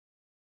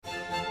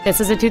This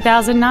is a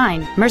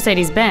 2009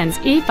 Mercedes-Benz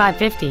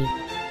E550.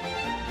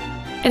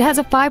 It has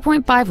a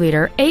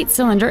 5.5-liter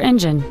 8-cylinder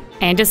engine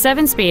and a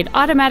 7-speed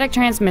automatic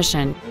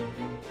transmission.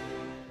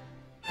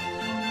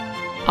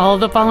 All of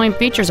the following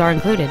features are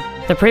included: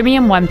 the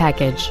Premium One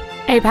package,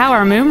 a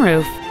power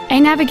moonroof,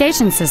 a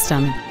navigation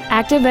system,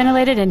 active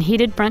ventilated and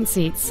heated front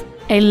seats,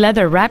 a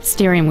leather-wrapped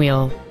steering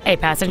wheel, a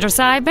passenger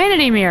side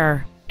vanity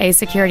mirror, a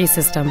security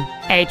system,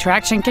 a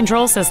traction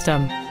control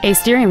system, a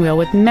steering wheel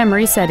with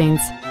memory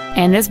settings,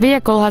 and this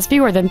vehicle has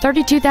fewer than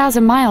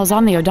 32,000 miles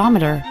on the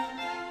odometer.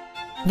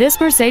 This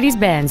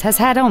Mercedes-Benz has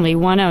had only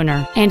one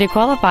owner, and it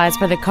qualifies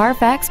for the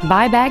Carfax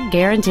buyback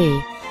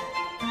guarantee.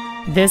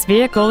 This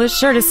vehicle is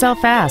sure to sell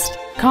fast.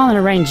 Call and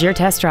arrange your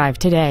test drive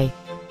today.